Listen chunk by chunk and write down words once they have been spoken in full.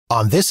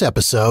on this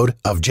episode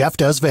of Jeff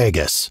Does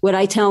Vegas. What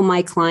I tell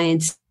my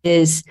clients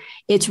is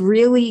it's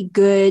really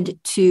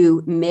good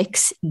to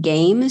mix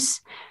games.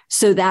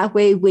 So that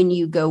way, when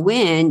you go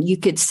in, you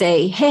could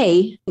say,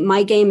 hey,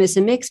 my game is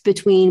a mix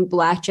between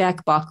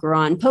blackjack,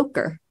 baccarat, and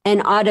poker.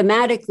 And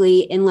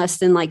automatically, in less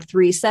than like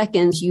 3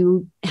 seconds,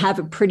 you have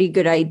a pretty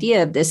good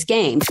idea of this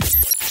game.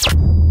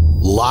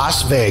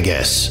 Las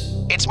Vegas.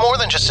 It's more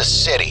than just a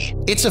city.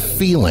 It's a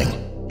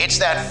feeling. It's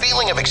that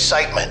feeling of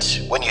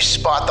excitement when you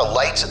spot the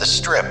lights of the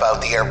strip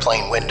out the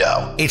airplane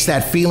window. It's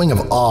that feeling of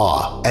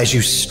awe as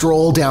you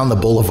stroll down the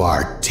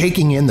boulevard,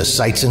 taking in the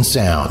sights and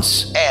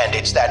sounds. And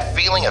it's that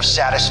feeling of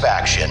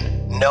satisfaction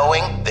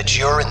knowing that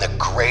you're in the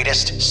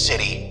greatest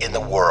city in the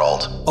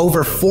world.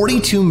 Over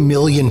 42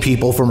 million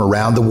people from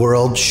around the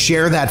world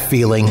share that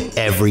feeling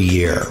every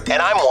year.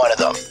 And I'm one of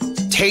them.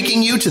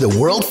 Taking you to the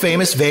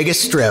world-famous Vegas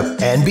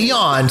Strip and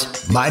beyond,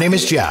 my name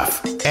is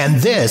Jeff, and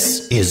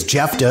this is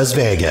Jeff Does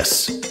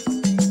Vegas.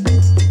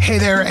 Hey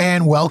there,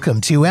 and welcome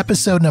to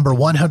episode number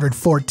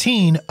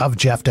 114 of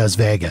Jeff Does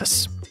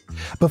Vegas.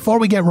 Before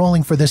we get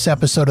rolling for this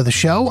episode of the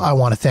show, I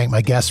want to thank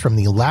my guests from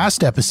the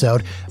last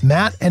episode,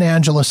 Matt and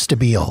Angela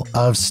Stabile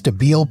of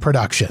Stabile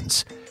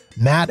Productions.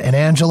 Matt and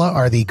Angela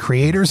are the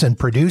creators and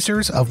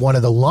producers of one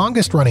of the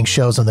longest-running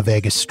shows on the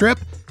Vegas Strip,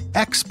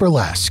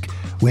 X-Burlesque,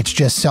 which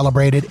just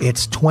celebrated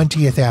its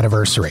 20th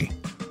anniversary.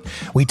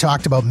 We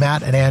talked about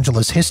Matt and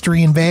Angela's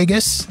history in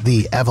Vegas,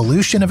 the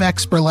evolution of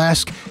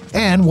X-Burlesque,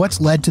 and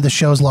what's led to the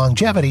show's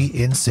longevity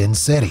in Sin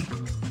City.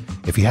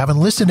 If you haven't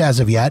listened as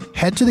of yet,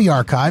 head to the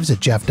archives at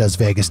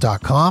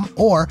jeffdoesvegas.com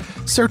or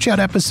search out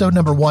episode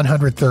number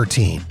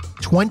 113,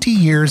 20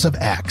 Years of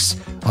X,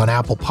 on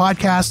Apple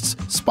Podcasts,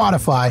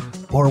 Spotify,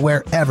 or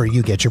wherever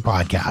you get your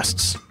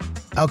podcasts.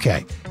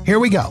 Okay, here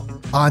we go.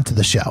 On to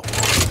the show.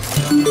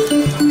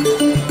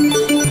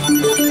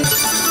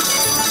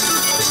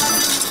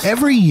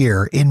 Every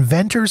year,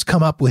 inventors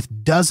come up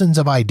with dozens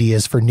of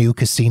ideas for new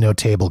casino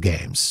table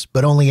games,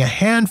 but only a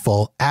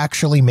handful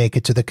actually make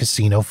it to the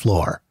casino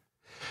floor.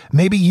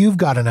 Maybe you've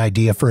got an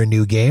idea for a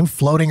new game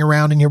floating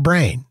around in your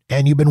brain,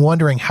 and you've been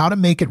wondering how to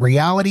make it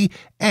reality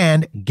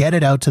and get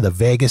it out to the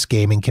Vegas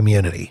gaming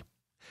community.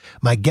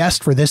 My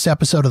guest for this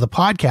episode of the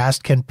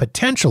podcast can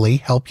potentially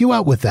help you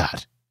out with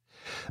that.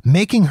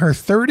 Making her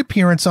third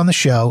appearance on the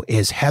show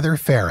is Heather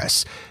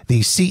Ferris,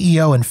 the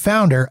CEO and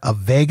founder of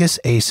Vegas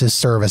Aces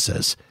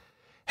Services.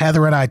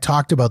 Heather and I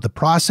talked about the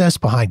process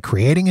behind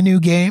creating a new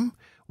game,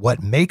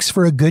 what makes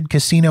for a good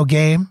casino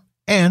game,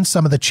 and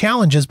some of the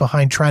challenges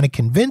behind trying to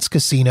convince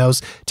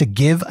casinos to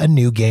give a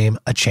new game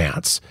a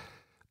chance.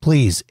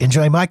 Please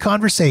enjoy my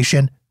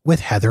conversation with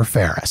Heather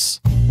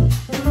Ferris.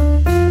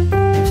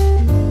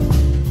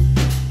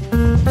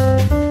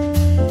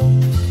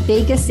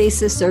 Vegas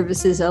Aces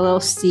Services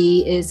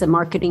LLC is a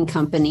marketing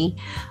company.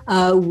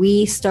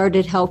 We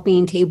started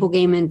helping table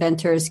game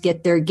inventors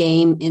get their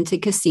game into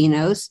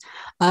casinos.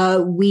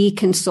 We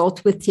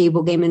consult with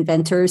table game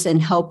inventors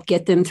and help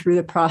get them through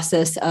the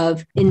process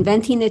of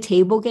inventing a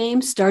table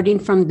game, starting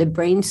from the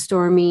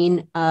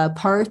brainstorming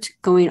part,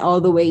 going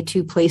all the way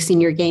to placing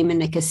your game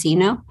in a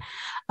casino.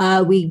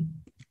 We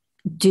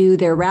do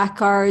their rack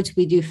cards,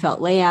 we do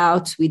felt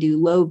layouts, we do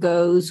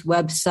logos,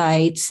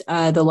 websites,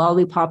 the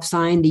lollipop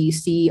sign that you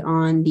see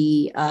on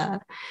the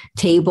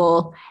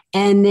table.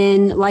 And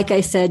then, like I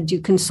said, do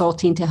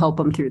consulting to help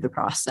them through the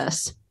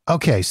process.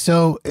 Okay,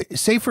 so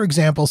say, for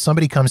example,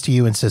 somebody comes to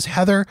you and says,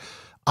 Heather,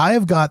 I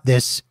have got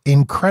this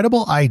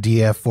incredible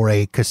idea for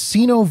a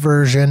casino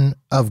version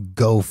of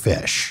Go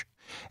Fish.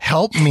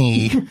 Help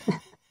me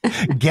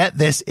get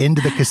this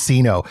into the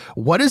casino.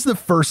 What is the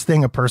first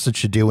thing a person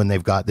should do when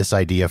they've got this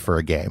idea for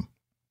a game?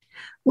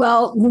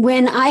 Well,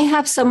 when I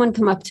have someone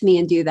come up to me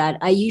and do that,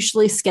 I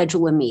usually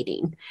schedule a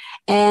meeting.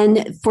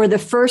 And for the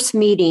first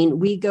meeting,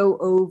 we go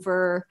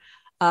over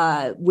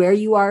where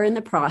you are in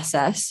the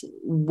process,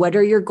 what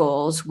are your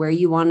goals, where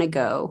you want to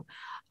go.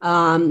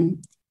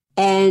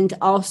 And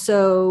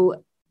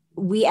also,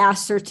 we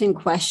ask certain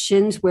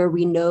questions where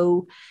we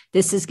know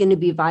this is going to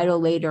be vital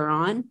later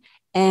on.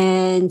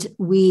 And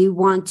we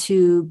want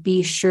to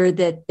be sure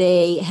that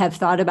they have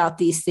thought about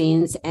these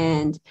things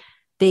and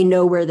they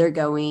know where they're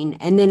going.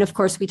 And then, of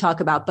course, we talk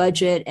about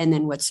budget and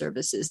then what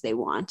services they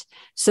want.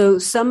 So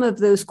some of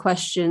those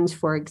questions,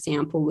 for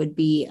example, would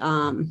be,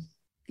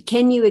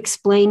 can you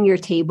explain your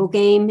table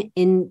game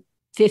in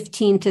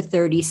 15 to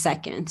 30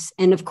 seconds?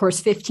 And of course,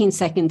 15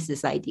 seconds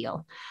is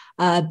ideal.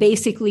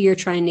 Basically, you're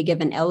trying to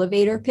give an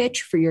elevator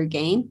pitch for your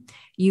game.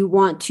 You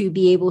want to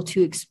be able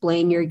to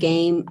explain your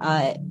game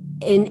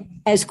in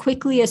as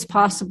quickly as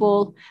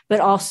possible, but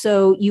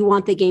also you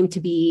want the game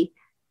to be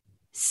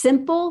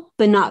simple,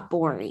 but not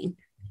boring.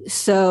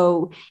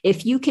 So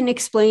if you can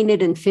explain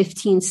it in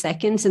 15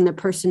 seconds and the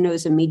person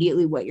knows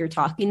immediately what you're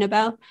talking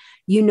about,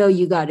 you know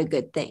you got a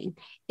good thing.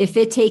 If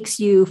it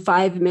takes you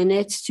 5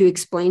 minutes to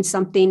explain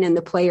something and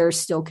the player is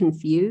still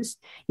confused,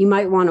 you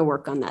might want to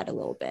work on that a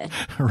little bit.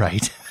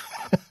 Right.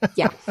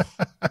 Yeah.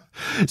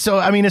 So,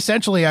 I mean,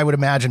 essentially, I would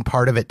imagine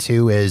part of it,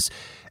 too, is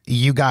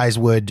you guys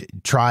would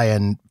try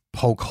and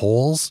poke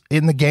holes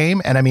in the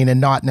game. And I mean, and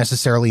not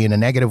necessarily in a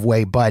negative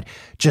way, but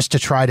just to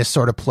try to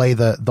sort of play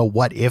the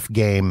what if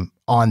game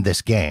on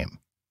this game.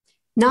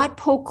 Not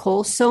poke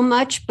holes so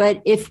much,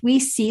 but if we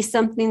see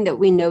something that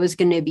we know is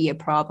going to be a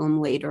problem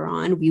later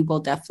on, we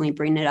will definitely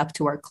bring it up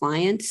to our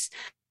clients.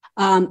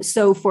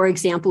 So, for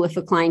example, if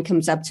a client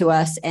comes up to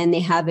us and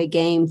they have a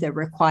game that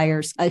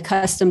requires a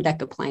custom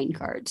deck of playing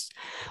cards,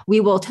 we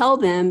will tell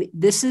them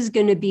this is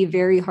going to be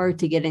very hard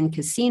to get in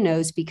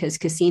casinos because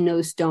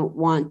casinos don't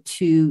want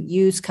to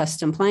use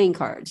custom playing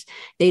cards.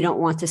 They don't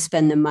want to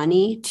spend the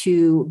money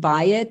to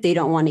buy it. They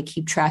don't want to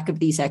keep track of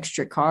these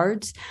extra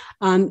cards.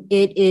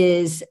 It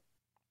is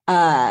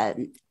a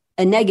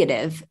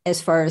negative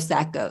as far as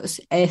that goes.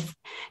 If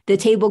the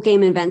table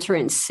game inventor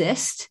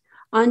insists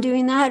on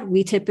doing that,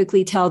 we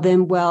typically tell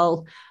them,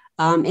 well,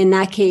 in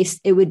that case,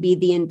 it would be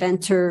the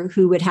inventor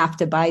who would have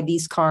to buy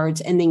these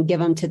cards and then give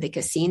them to the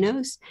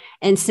casinos.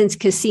 And since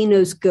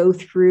casinos go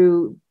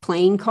through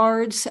playing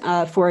cards,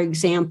 for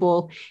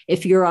example,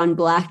 if you're on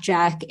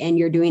blackjack and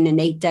you're doing an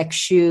 8-deck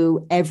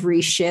shoe every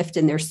shift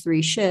and there's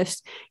 3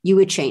 shifts, you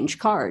would change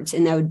cards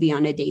and that would be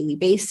on a daily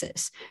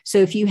basis. So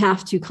if you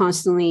have to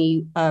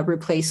constantly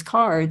replace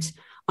cards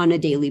on a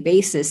daily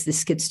basis,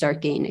 this could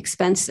start getting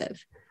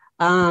expensive.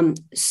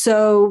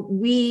 So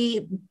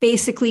we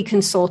basically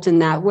consult in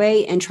that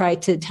way and try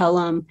to tell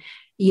them,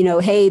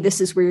 hey, this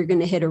is where you're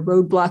going to hit a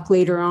roadblock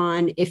later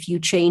on. If you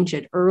change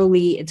it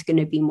early, it's going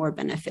to be more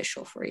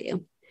beneficial for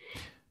you.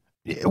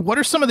 What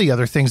are some of the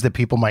other things that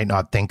people might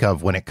not think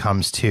of when it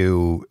comes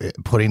to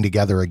putting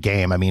together a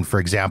game? I mean, for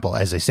example,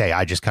 as I say,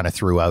 I just kind of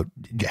threw out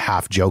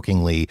half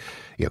jokingly,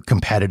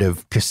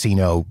 competitive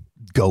casino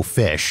go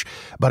fish.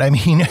 But I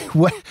mean,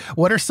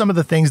 what are some of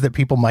the things that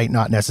people might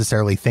not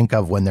necessarily think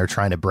of when they're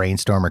trying to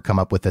brainstorm or come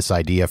up with this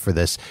idea for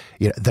this,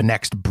 the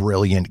next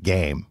brilliant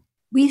game?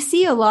 We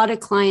see a lot of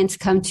clients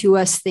come to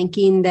us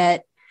thinking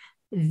that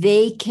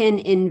they can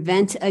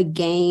invent a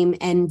game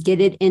and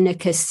get it in a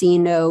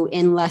casino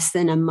in less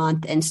than a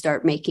month and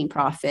start making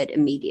profit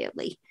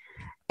immediately.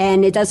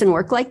 And it doesn't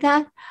work like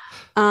that.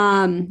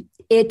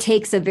 It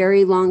takes a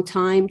very long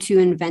time to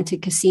invent a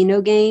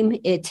casino game.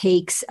 It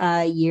takes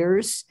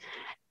years.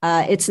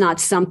 It's not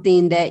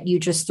something that you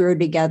just throw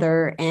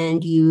together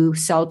and you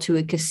sell to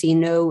a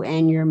casino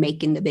and you're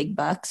making the big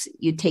bucks.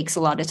 It takes a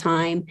lot of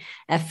time,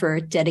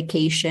 effort,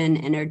 dedication,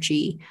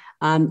 energy.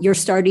 You're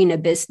starting a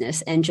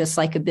business, and just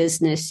like a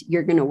business,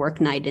 you're going to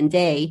work night and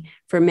day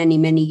for many,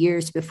 many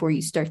years before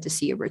you start to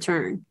see a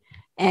return.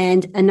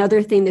 And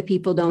another thing that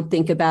people don't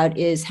think about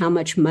is how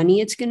much money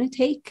it's going to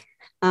take.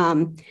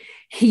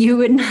 You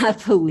would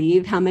not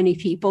believe how many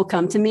people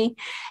come to me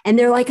and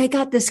they're like, I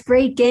got this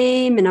great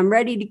game and I'm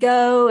ready to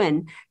go.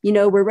 And,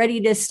 we're ready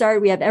to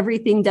start. We have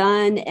everything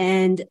done.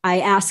 And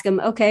I ask them,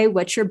 okay,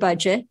 what's your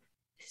budget?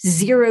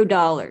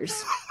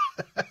 $0.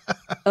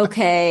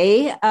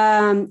 Okay.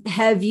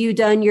 Have you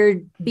done your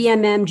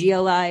BMM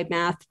GLI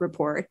math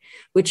report,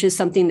 which is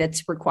something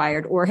that's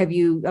required? Or have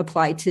you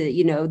applied to,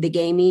 the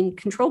gaming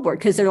control board?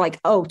 Because they're like,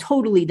 oh,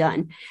 totally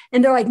done.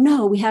 And they're like,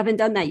 no, we haven't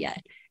done that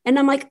yet. And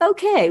I'm like,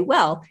 okay,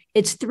 well,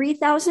 it's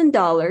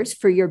 $3,000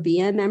 for your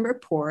BMM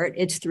report.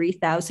 It's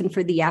 $3,000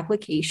 for the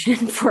application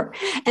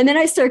and then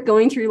I start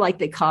going through like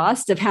the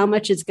cost of how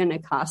much it's going to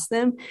cost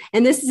them.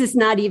 And this is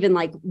not even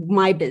like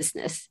my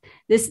business.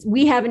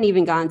 We haven't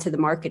even gone to the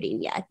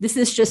marketing yet. This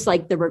is just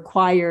like the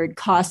required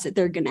cost that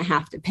they're going to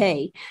have to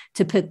pay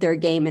to put their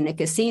game in a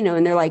casino.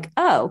 And they're like,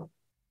 oh,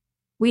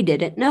 we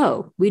didn't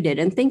know. We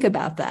didn't think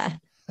about that.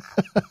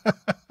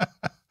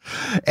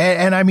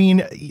 And I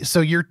mean,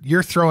 so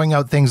you're throwing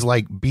out things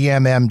like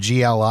BMM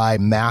GLI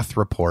math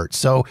report.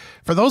 So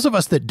for those of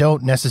us that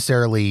don't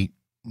necessarily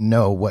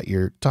know what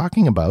you're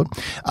talking about,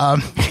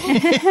 and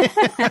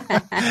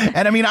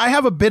I mean, I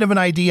have a bit of an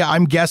idea.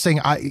 I'm guessing.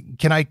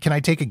 Can I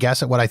take a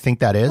guess at what I think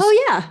that is?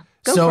 Oh yeah,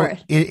 go for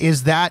it.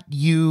 Is that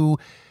you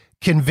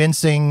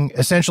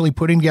essentially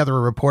putting together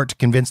a report to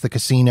convince the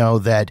casino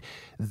that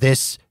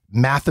this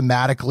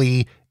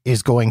mathematically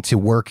is going to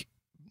work?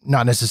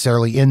 Not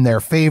necessarily in their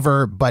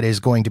favor, but is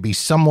going to be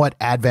somewhat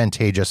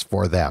advantageous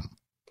for them?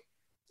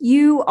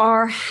 You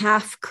are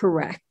half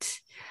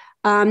correct.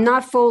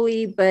 Not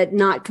fully, but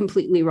not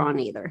completely wrong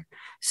either.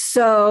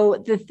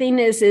 So the thing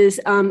is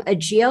a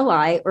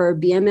GLI or a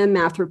BMM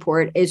math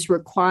report is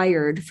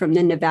required from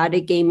the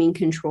Nevada Gaming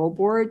Control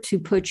Board to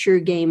put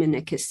your game in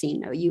a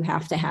casino. You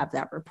have to have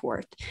that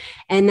report.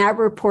 And that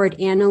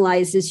report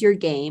analyzes your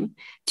game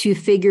to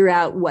figure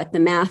out what the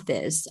math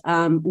is.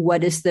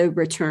 What is the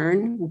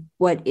return?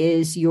 What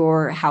is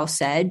your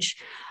house edge?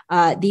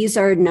 These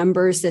are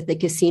numbers that the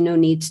casino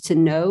needs to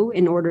know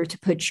in order to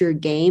put your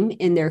game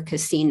in their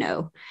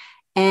casino.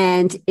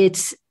 And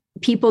it's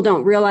people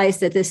don't realize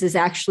that this is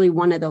actually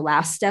one of the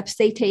last steps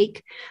they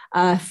take.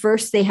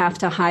 First, they have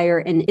to hire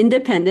an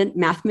independent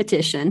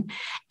mathematician,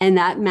 and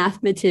that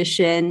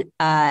mathematician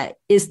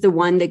is the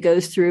one that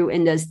goes through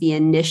and does the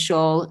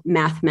initial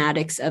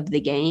mathematics of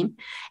the game.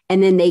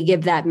 And then they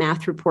give that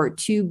math report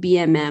to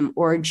BMM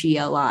or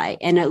GLI.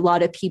 And a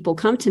lot of people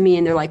come to me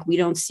and they're like, we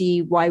don't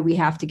see why we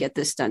have to get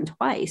this done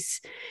twice.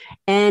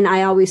 And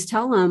I always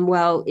tell them,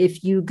 well,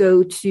 if you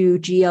go to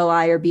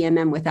GLI or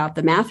BMM without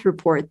the math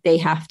report, they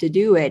have to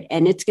do it.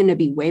 And it's going to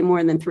be way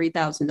more than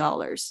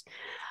 $3,000.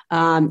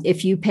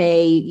 If you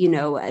pay,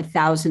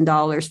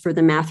 $1,000 for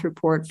the math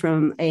report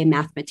from a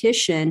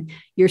mathematician,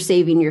 you're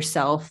saving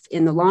yourself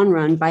in the long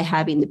run by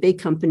having the big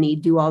company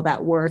do all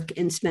that work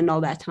and spend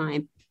all that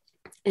time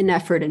and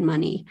effort and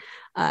money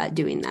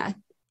doing that.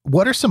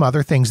 What are some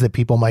other things that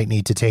people might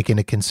need to take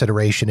into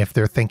consideration if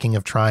they're thinking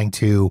of trying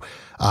to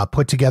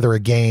put together a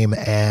game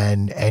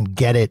and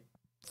get it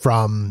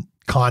from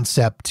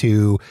concept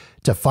to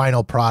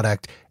final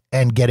product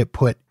and get it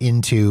put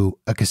into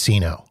a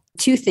casino?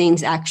 Two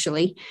things,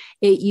 actually.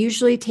 It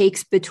usually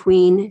takes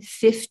between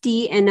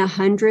 50 and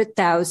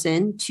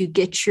 100,000 to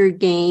get your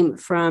game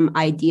from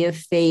idea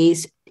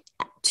phase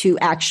to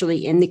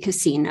actually in the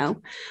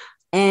casino.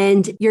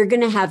 And you're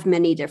going to have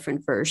many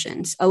different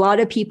versions. A lot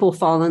of people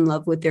fall in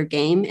love with their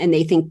game and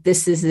they think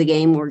this is the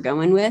game we're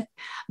going with.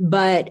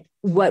 But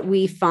what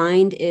we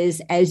find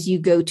is as you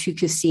go to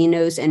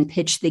casinos and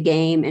pitch the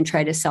game and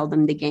try to sell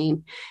them the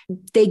game,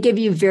 they give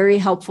you very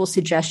helpful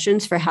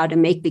suggestions for how to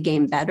make the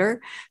game better.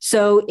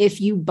 So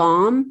if you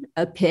bomb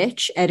a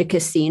pitch at a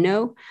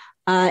casino,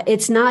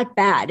 it's not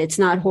bad. It's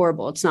not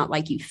horrible. It's not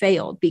like you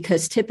failed,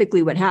 because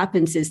typically what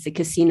happens is the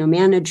casino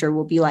manager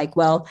will be like,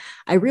 well,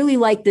 I really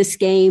like this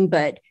game,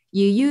 but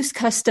you use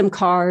custom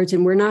cards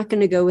and we're not going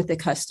to go with the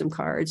custom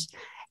cards.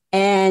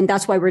 And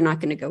that's why we're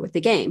not going to go with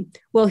the game.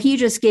 Well, he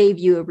just gave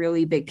you a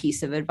really big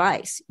piece of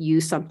advice.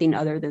 Use something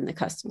other than the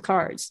custom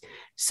cards.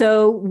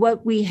 So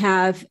what we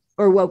have,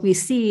 or what we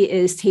see,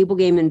 is table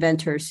game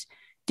inventors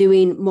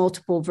doing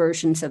multiple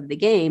versions of the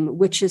game,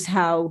 which is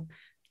how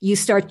you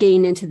start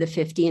getting into the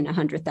 $50,000 and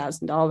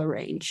 $100,000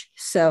 range.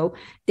 So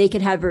they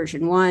could have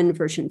version 1,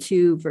 version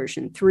 2,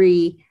 version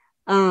 3,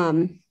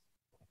 and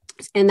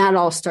that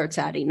all starts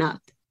adding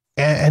up.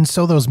 And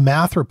so those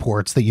math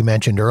reports that you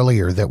mentioned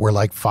earlier that were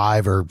like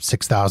 $5,000 or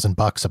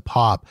 $6,000 a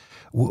pop,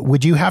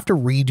 would you have to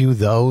redo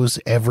those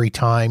every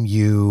time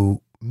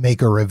you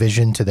make a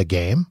revision to the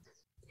game?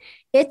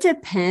 It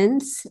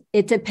depends.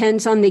 It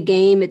depends on the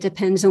game. It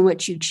depends on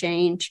what you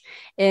change.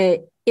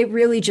 It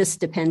really just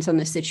depends on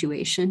the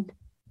situation.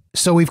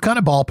 So we've kind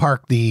of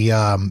ballparked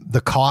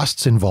the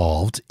costs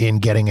involved in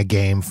getting a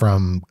game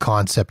from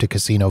concept to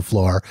casino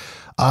floor.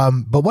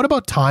 But what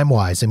about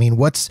time-wise? I mean,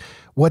 what's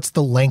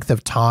the length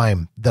of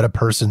time that a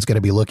person's going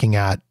to be looking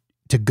at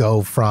to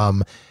go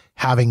from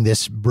having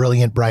this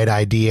brilliant, bright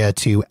idea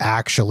to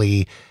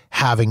actually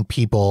having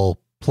people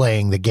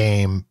playing the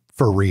game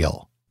for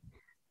real?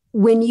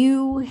 When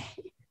you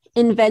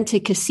invent a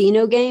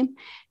casino game,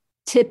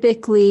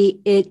 typically,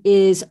 it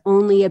is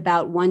only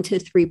about 1% to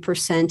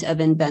 3% of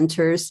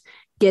inventors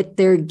get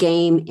their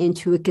game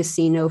into a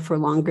casino for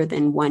longer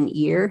than 1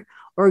 year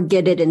or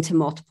get it into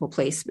multiple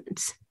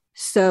placements.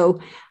 So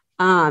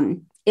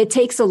it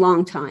takes a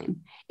long time.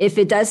 If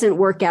it doesn't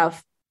work out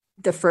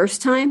the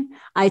first time,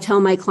 I tell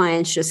my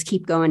clients, just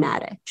keep going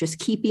at it. Just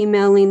keep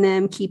emailing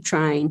them, keep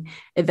trying.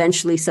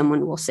 Eventually,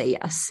 someone will say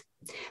yes.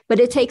 But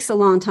it takes a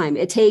long time.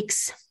 It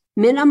takes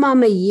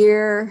minimum a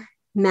year.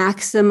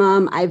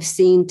 Maximum, I've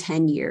seen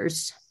 10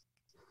 years.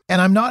 And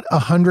I'm not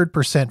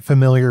 100%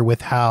 familiar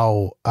with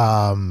how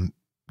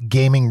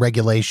gaming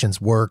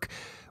regulations work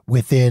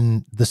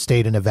within the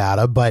state of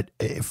Nevada, but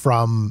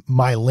from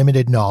my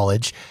limited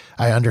knowledge,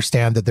 I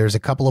understand that there's a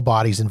couple of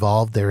bodies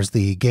involved. There's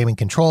the Gaming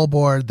Control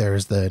Board,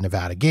 there's the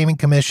Nevada Gaming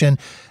Commission.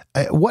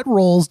 What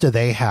roles do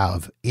they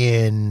have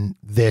in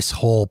this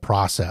whole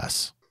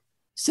process?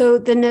 So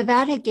the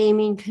Nevada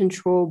Gaming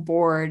Control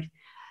Board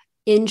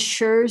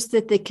ensures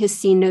that the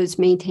casinos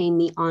maintain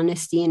the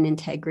honesty and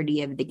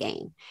integrity of the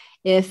game.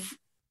 If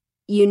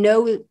you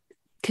know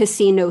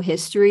casino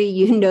history,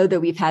 you know that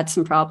we've had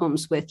some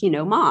problems with,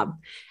 mob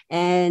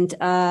and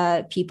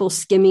people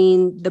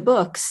skimming the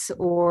books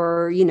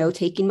or,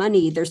 taking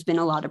money. There's been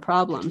a lot of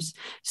problems.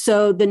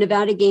 So the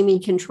Nevada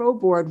Gaming Control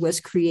Board was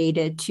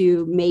created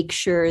to make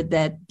sure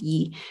that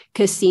the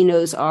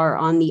casinos are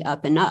on the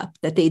up and up,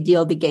 that they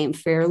deal the game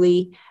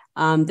fairly,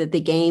 that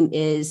the game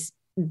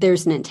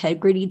there's an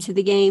integrity to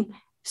the game.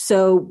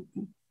 So,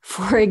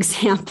 for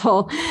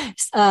example,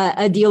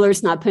 a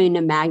dealer's not putting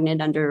a magnet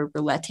under a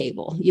roulette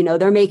table.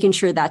 They're making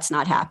sure that's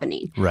not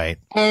happening. Right.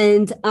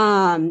 And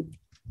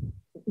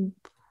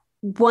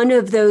one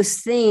of those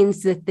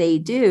things that they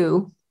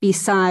do,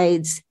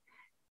 besides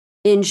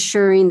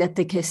ensuring that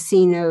the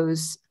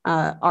casinos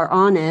are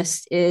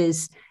honest,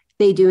 is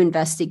they do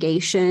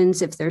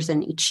investigations. If there's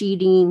any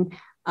cheating,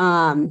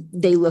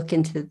 they look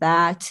into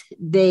that.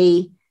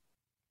 They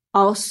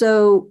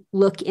also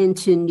look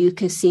into new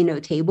casino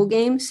table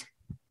games.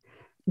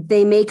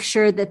 They make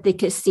sure that the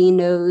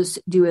casinos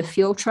do a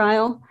field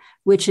trial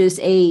which is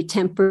a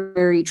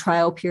temporary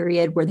trial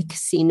period where the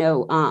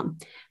casino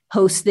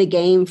hosts the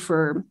game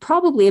for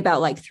probably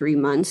about like 3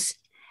 months.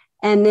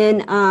 And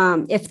then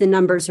if the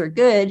numbers are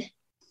good,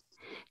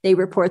 they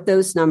report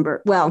those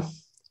numbers. Well,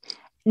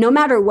 no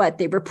matter what,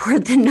 they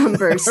report the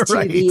numbers to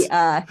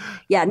right.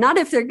 not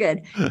if they're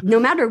good. No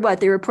matter what,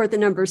 they report the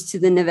numbers to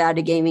the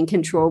Nevada Gaming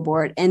Control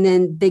Board, and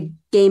then the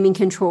Gaming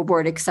Control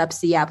Board accepts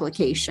the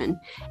application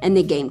and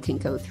the game can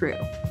go through.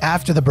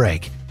 After the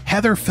break,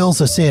 Heather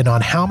fills us in on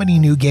how many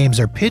new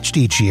games are pitched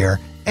each year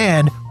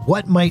and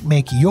what might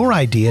make your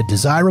idea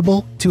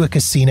desirable to a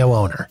casino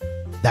owner.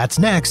 That's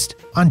next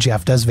on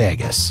Jeff Does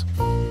Vegas.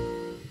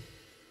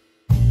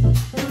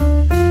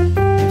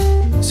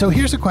 So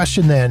here's a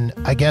question then.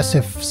 I guess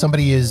if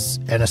somebody is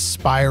an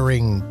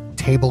aspiring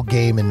table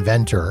game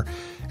inventor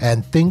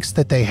and thinks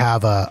that they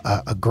have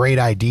a great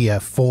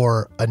idea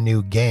for a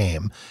new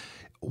game,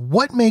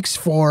 what makes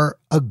for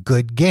a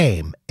good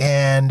game?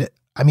 And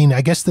I mean,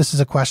 I guess this is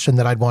a question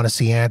that I'd want to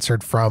see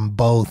answered from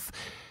both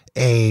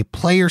a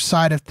player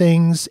side of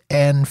things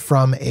and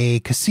from a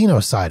casino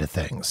side of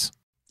things.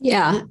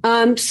 Yeah.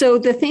 So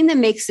the thing that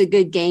makes a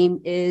good game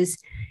is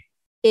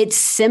it's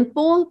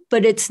simple,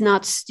 but it's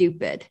not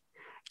stupid.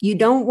 You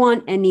don't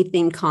want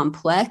anything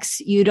complex.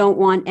 You don't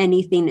want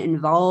anything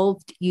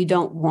involved. You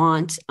don't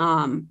want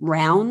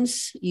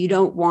rounds. You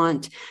don't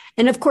want,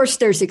 and of course,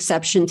 there's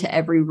exception to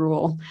every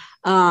rule.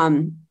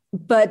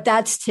 But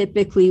that's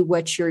typically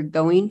what you're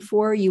going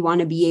for. You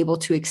want to be able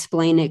to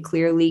explain it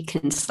clearly,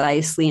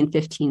 concisely in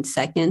 15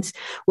 seconds.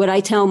 What I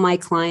tell my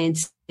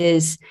clients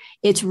is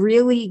it's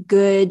really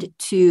good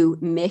to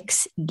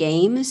mix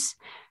games.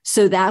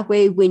 So that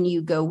way, when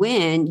you go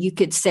in, you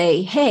could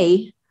say,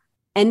 hey,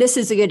 and this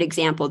is a good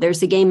example.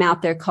 There's a game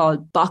out there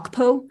called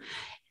Bakpo.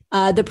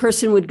 The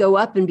person would go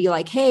up and be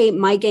like, hey,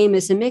 my game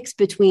is a mix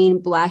between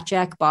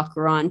blackjack,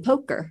 baccarat, and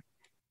poker.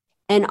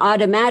 And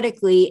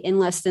automatically, in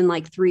less than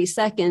like 3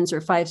 seconds or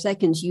 5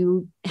 seconds,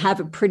 you have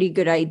a pretty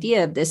good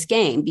idea of this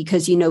game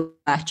because you know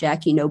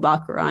blackjack, you know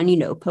baccarat, and you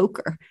know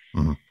poker.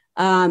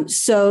 Mm-hmm.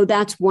 So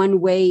that's one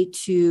way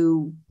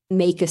to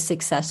make a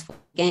successful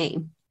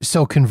game.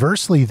 So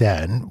conversely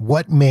then,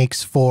 what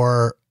makes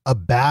for a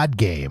bad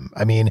game?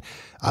 I mean,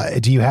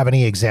 do you have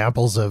any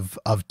examples of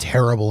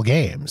terrible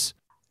games?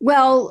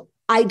 Well,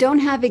 I don't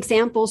have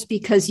examples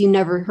because you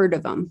never heard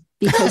of them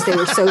because they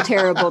were so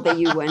terrible that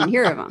you wouldn't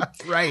hear of them.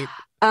 Right.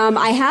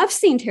 I have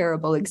seen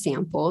terrible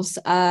examples,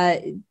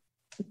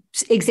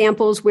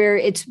 examples where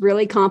it's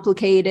really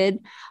complicated.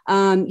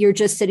 You're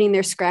just sitting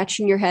there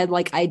scratching your head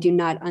like, I do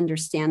not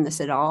understand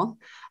this at all.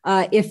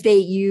 If they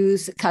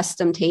use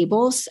custom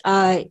tables,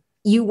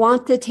 you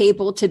want the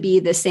table to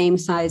be the same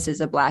size as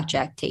a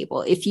blackjack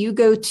table. If you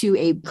go to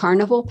a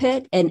carnival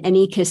pit and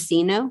any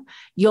casino,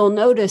 you'll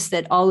notice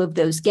that all of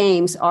those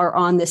games are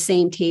on the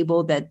same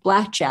table that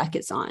blackjack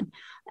is on.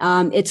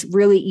 It's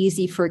really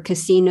easy for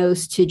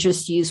casinos to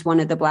just use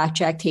one of the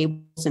blackjack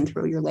tables and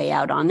throw your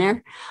layout on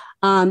there.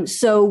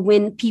 So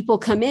when people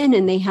come in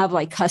and they have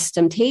like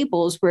custom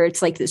tables where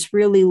it's like this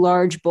really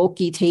large,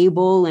 bulky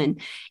table and,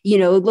 you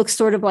know, it looks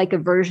sort of like a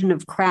version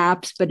of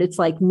craps, but it's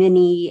like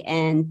mini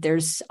and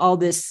there's all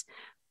this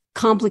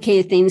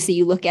complicated things that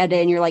you look at it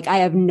and you're like, I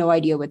have no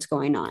idea what's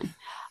going on.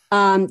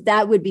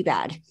 That would be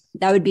bad.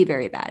 That would be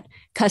very bad.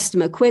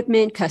 Custom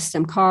equipment,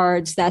 custom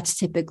cards, that's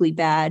typically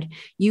bad.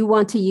 You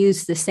want to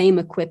use the same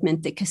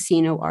equipment the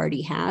casino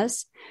already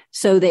has.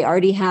 So they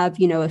already have,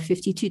 you know, a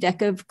 52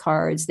 deck of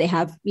cards. They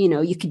have, you know,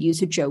 you could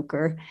use a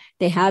joker.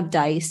 They have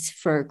dice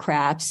for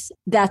craps,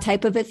 that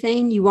type of a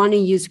thing. You want to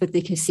use what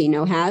the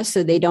casino has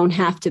so they don't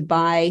have to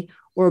buy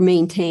or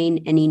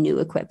maintain any new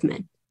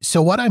equipment.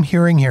 So what I'm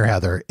hearing here,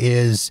 Heather,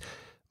 is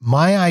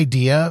my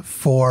idea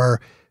for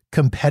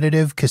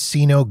competitive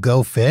casino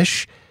Go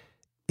Fish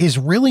is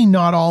really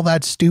not all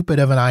that stupid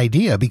of an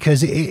idea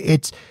because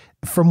it's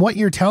from what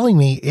you're telling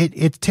me,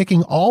 it's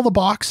ticking all the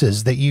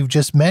boxes that you've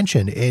just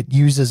mentioned. It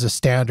uses a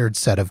standard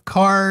set of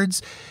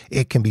cards.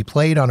 It can be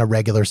played on a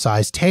regular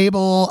size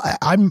table.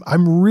 I'm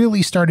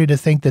really starting to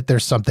think that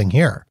there's something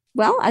here.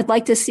 Well, I'd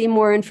like to see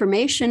more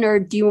information, or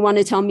do you want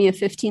to tell me a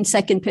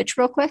 15-second pitch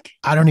real quick?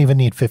 I don't even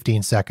need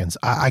 15 seconds.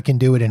 I can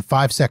do it in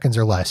 5 seconds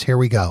or less. Here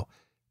we go.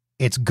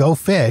 It's Go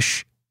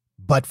Fish,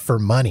 but for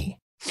money.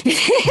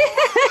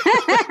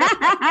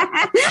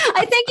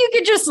 I think you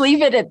could just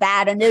leave it at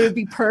that and it would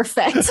be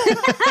perfect.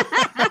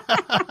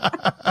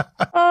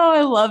 Oh,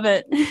 I love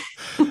it.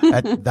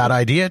 that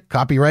idea,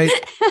 copyright,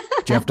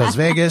 Jeff Does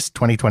Vegas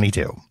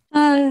 2022.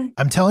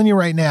 I'm telling you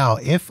right now,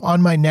 if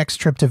on my next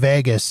trip to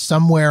Vegas,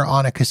 somewhere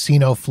on a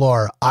casino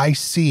floor, I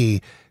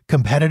see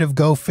competitive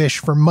Go Fish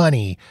for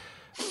money,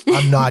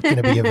 I'm not going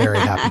to be a very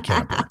happy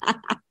camper.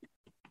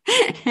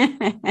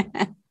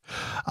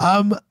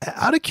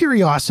 Out of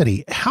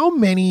curiosity, how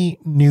many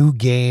new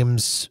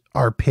games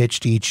are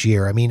pitched each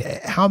year? I mean,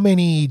 how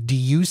many do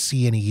you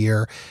see in a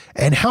year,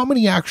 and how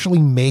many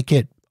actually make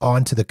it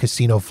onto the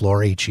casino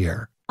floor each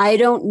year? I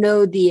don't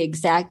know the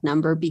exact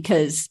number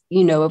because,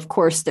 of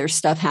course, there's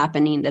stuff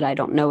happening that I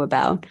don't know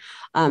about.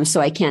 So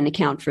I can't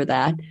account for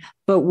that.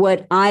 But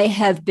what I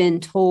have been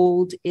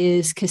told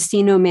is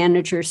casino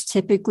managers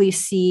typically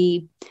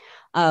see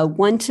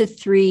 1 to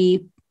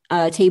 3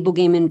 table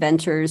game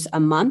inventors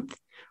a month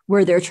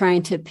where they're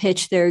trying to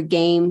pitch their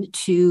game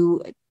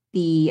to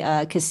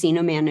the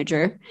casino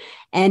manager.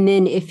 And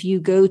then if you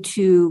go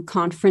to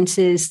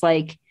conferences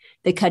like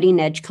the Cutting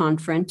Edge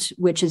Conference,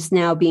 which is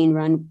now being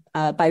run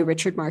by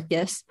Richard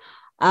Marcus,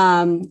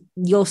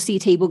 you'll see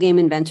table game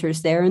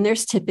inventors there. And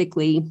there's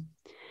typically,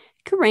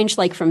 could range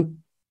like from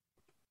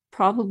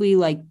probably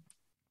like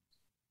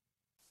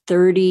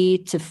 30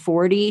 to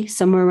 40,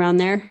 somewhere around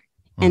there.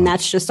 And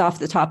that's just off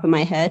the top of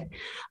my head.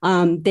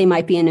 They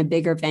might be in a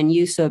bigger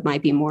venue, so it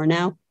might be more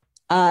now.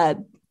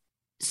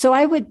 So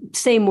I would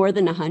say more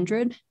than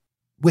 100.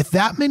 With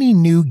that many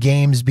new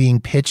games being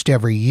pitched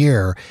every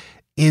year,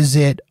 is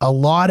it a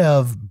lot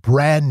of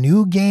brand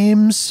new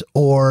games,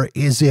 or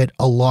is it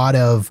a lot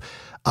of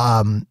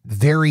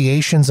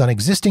variations on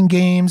existing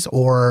games,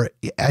 or,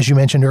 as you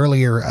mentioned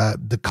earlier,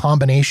 the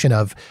combination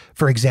of,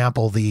 for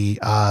example, the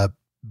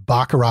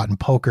Baccarat and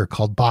poker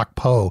called Bach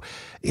Po?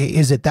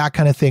 Is it that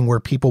kind of thing where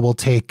people will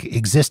take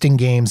existing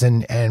games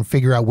and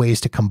figure out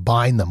ways to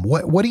combine them?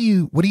 What do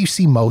you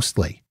see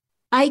mostly?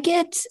 I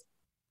get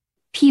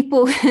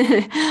people,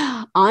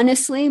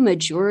 honestly,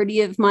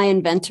 majority of my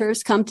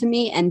inventors come to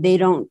me and they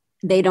don't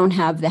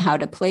have the how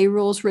to play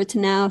rules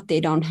written out. They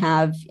don't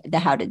have the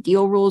how to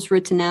deal rules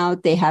written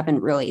out. They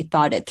haven't really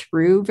thought it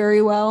through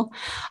very well.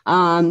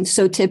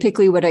 So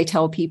typically what I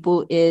tell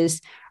people is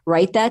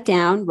write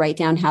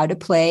down how to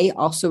play,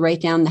 also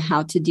write down the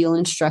how to deal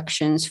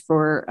instructions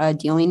for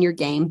dealing your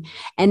game,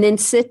 and then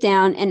sit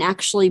down and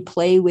actually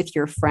play with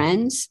your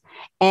friends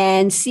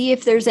and see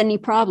if there's any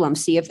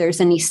problems, see if there's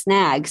any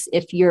snags.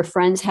 If your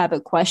friends have a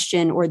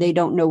question or they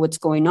don't know what's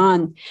going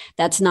on,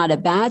 that's not a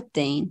bad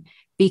thing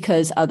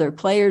because other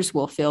players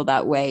will feel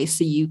that way.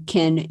 So you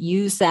can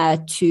use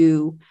that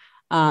to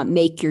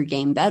make your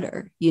game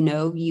better.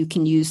 You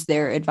can use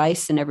their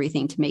advice and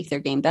everything to make their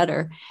game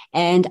better.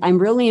 And I'm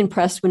really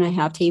impressed when I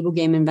have table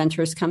game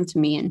inventors come to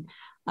me and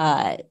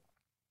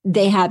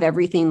they have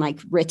everything like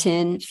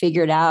written,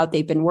 figured out.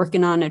 They've been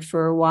working on it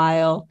for a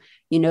while.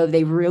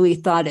 They really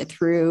thought it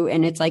through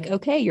and it's like,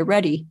 okay, you're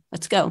ready.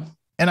 Let's go.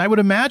 And I would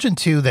imagine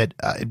too that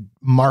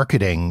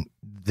marketing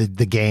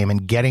the game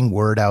and getting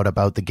word out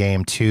about the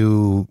game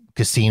to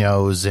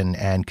casinos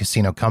and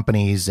casino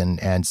companies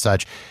and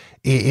such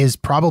is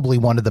probably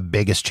one of the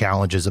biggest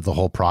challenges of the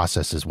whole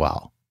process as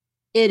well.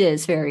 It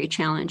is very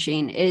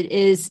challenging. It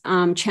is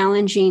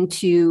challenging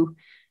to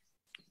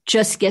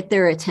just get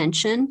their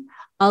attention.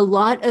 A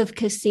lot of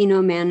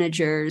casino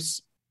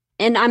managers,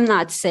 and I'm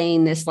not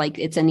saying this like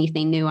it's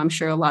anything new. I'm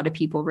sure a lot of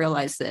people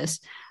realize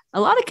this.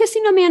 A lot of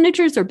casino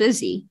managers are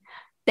busy.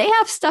 They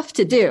have stuff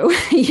to do,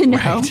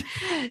 Right.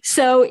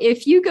 So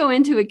if you go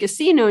into a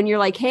casino and you're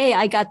like, hey,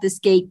 I got this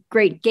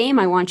great game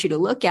I want you to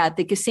look at,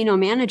 the casino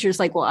manager's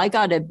like, well, I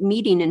got a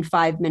meeting in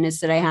 5 minutes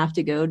that I have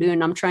to go to,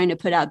 and I'm trying to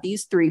put out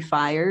these 3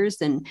 fires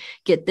and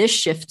get this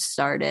shift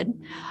started.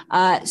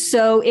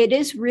 So it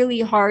is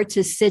really hard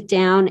to sit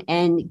down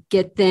and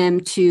get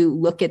them to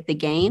look at the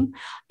game,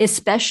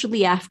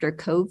 especially after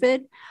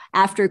COVID.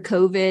 After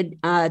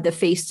COVID, the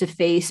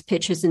face-to-face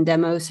pitches and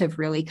demos have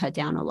really cut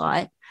down a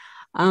lot.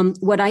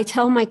 What I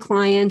tell my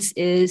clients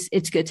is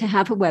it's good to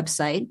have a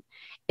website.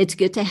 It's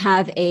good to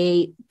have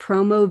a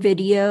promo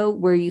video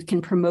where you can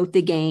promote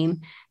the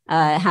game,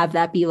 have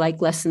that be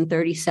like less than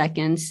 30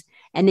 seconds.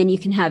 And then you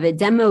can have a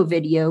demo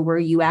video where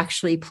you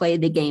actually play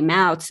the game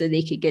out so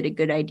they could get a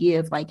good idea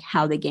of like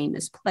how the game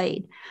is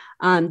played.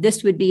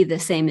 This would be the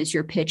same as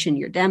your pitch and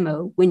your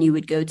demo when you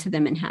would go to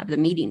them and have the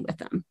meeting with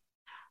them.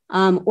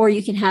 Or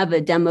you can have a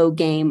demo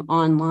game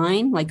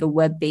online, like a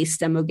web-based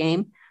demo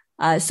game.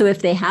 So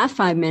if they have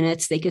 5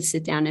 minutes, they could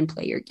sit down and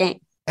play your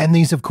game. And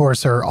these, of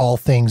course, are all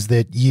things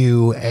that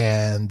you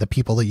and the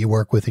people that you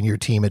work with in your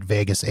team at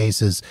Vegas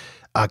Aces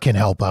can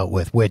help out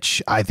with,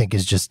 which I think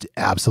is just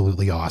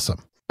absolutely awesome.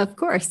 Of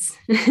course.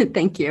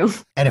 Thank you.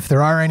 And if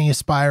there are any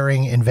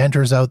aspiring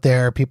inventors out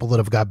there, people that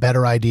have got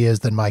better ideas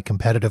than my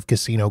competitive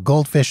casino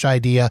goldfish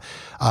idea,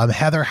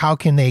 Heather, how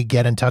can they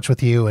get in touch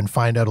with you and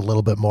find out a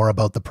little bit more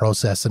about the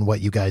process and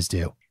what you guys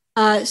do?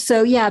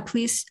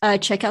 Please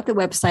check out the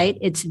website.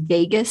 It's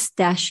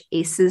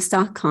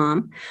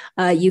vegas-aces.com.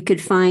 You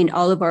could find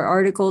all of our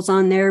articles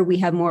on there. We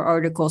have more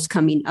articles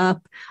coming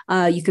up.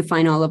 You could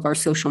find all of our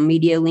social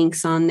media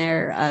links on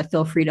there.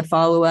 Feel free to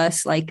follow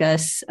us, like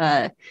us,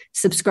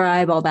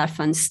 subscribe, all that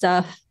fun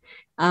stuff.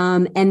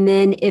 And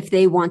then if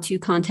they want to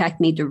contact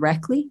me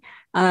directly,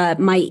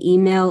 my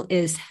email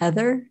is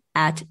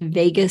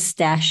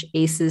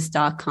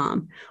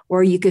heather@vegas-aces.com,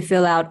 or you could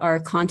fill out our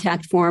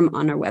contact form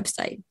on our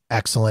website.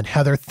 Excellent.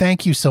 Heather,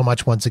 thank you so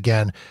much once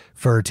again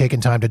for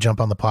taking time to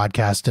jump on the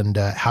podcast and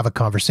have a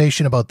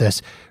conversation about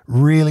this.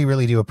 Really,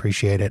 really do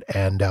appreciate it.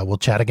 And we'll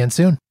chat again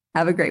soon.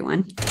 Have a great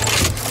one.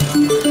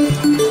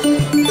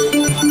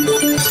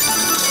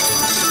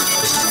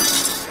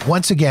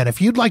 Once again, if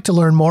you'd like to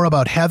learn more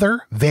about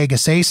Heather,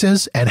 Vegas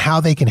Aces, and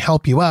how they can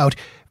help you out,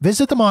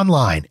 visit them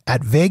online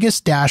at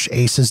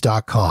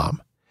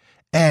vegas-aces.com.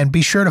 And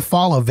be sure to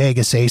follow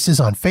Vegas Aces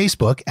on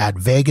Facebook at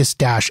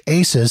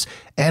Vegas-Aces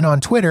and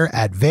on Twitter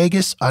at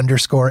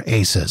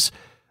Vegas_Aces.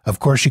 Of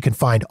course, you can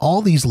find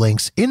all these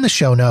links in the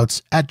show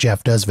notes at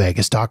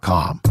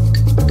jeffdoesvegas.com.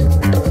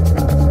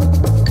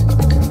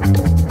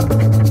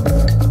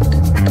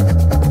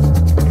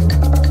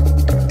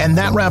 And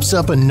that wraps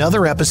up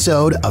another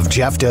episode of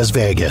Jeff Does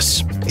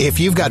Vegas. If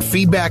you've got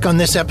feedback on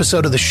this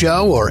episode of the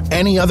show, or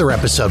any other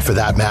episode for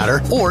that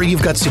matter, or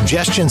you've got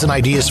suggestions and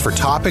ideas for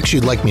topics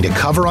you'd like me to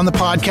cover on the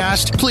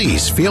podcast,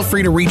 please feel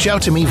free to reach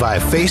out to me via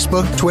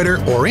Facebook, Twitter,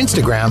 or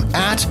Instagram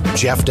at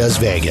Jeff Does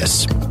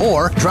Vegas.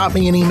 Or drop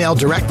me an email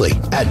directly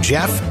at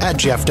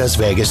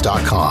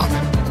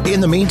jeff@jeffdoesvegas.com. In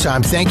the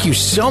meantime, thank you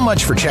so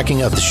much for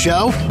checking out the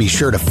show. Be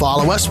sure to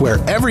follow us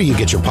wherever you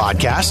get your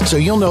podcasts so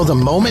you'll know the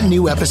moment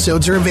new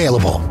episodes are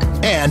available.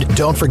 And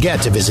don't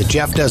forget to visit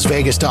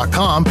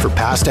jeffdoesvegas.com for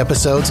past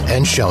episodes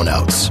and show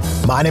notes.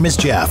 My name is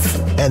Jeff,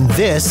 and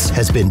this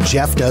has been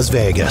Jeff Does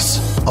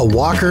Vegas, a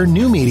Walker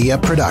New Media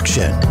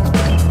production.